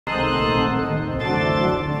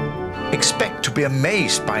expect to be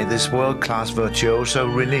amazed by this world-class Virtuoso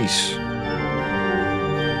release.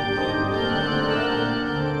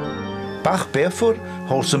 BACH Barefoot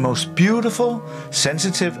holds the most beautiful,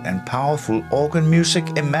 sensitive and powerful organ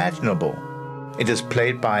music imaginable. It is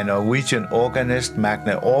played by Norwegian organist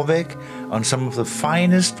Magne Orvik on some of the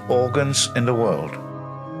finest organs in the world.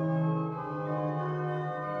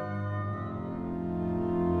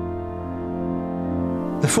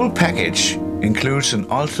 The full package includes an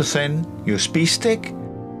ultra-thin USB stick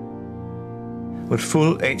with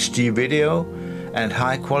full HD video and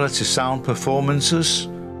high-quality sound performances,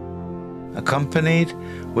 accompanied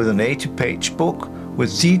with an 80-page book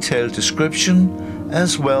with detailed description,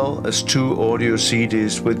 as well as 2 audio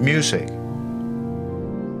CDs with music.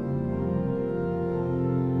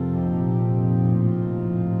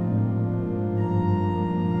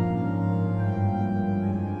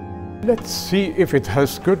 Let's see if it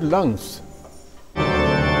has good lungs.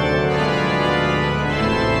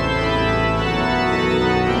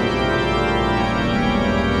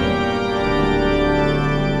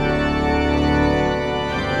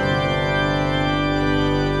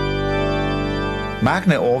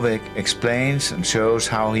 Magne Orvik explains and shows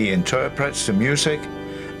how he interprets the music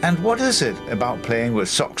and what is it about playing with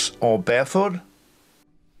socks or barefoot.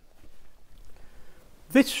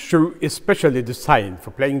 This shoe is specially designed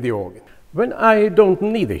for playing the organ. When I don't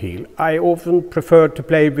need a heel, I often prefer to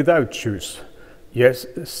play without shoes. Yes,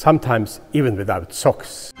 sometimes even without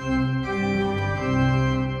socks.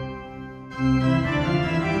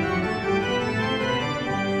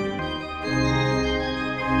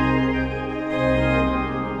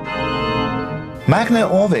 Magne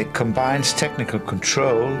Orvik combines technical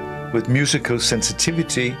control with musical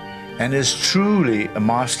sensitivity and is truly a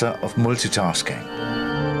master of multitasking.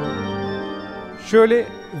 Surely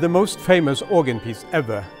the most famous organ piece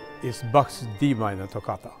ever is Bach's D minor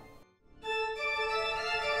toccata.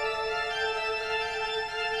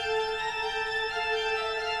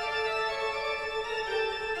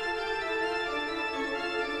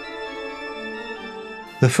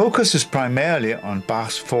 The focus is primarily on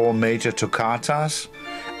Bach's 4 major toccatas,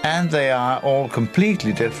 and they are all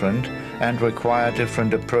completely different and require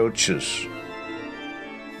different approaches.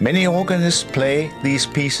 Many organists play these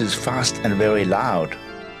pieces fast and very loud,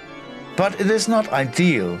 but it is not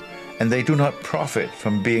ideal, and they do not profit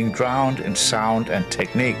from being drowned in sound and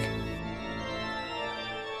technique.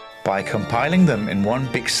 By compiling them in one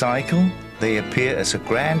big cycle, they appear as a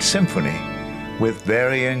grand symphony with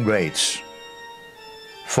varying rates.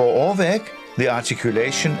 For Orvik, the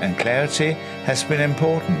articulation and clarity has been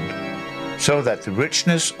important, so that the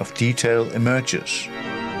richness of detail emerges.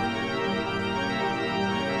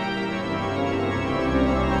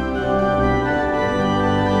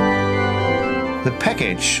 The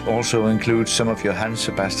package also includes some of Johann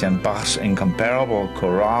Sebastian Bach's incomparable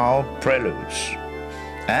chorale preludes,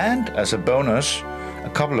 and as a bonus, a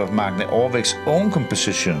couple of Magne Orvik's own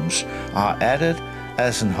compositions are added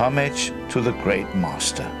as an homage to the great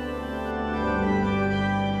master.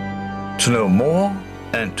 To know more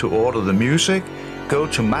and to order the music, go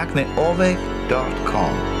to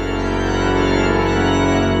magneorvik.com.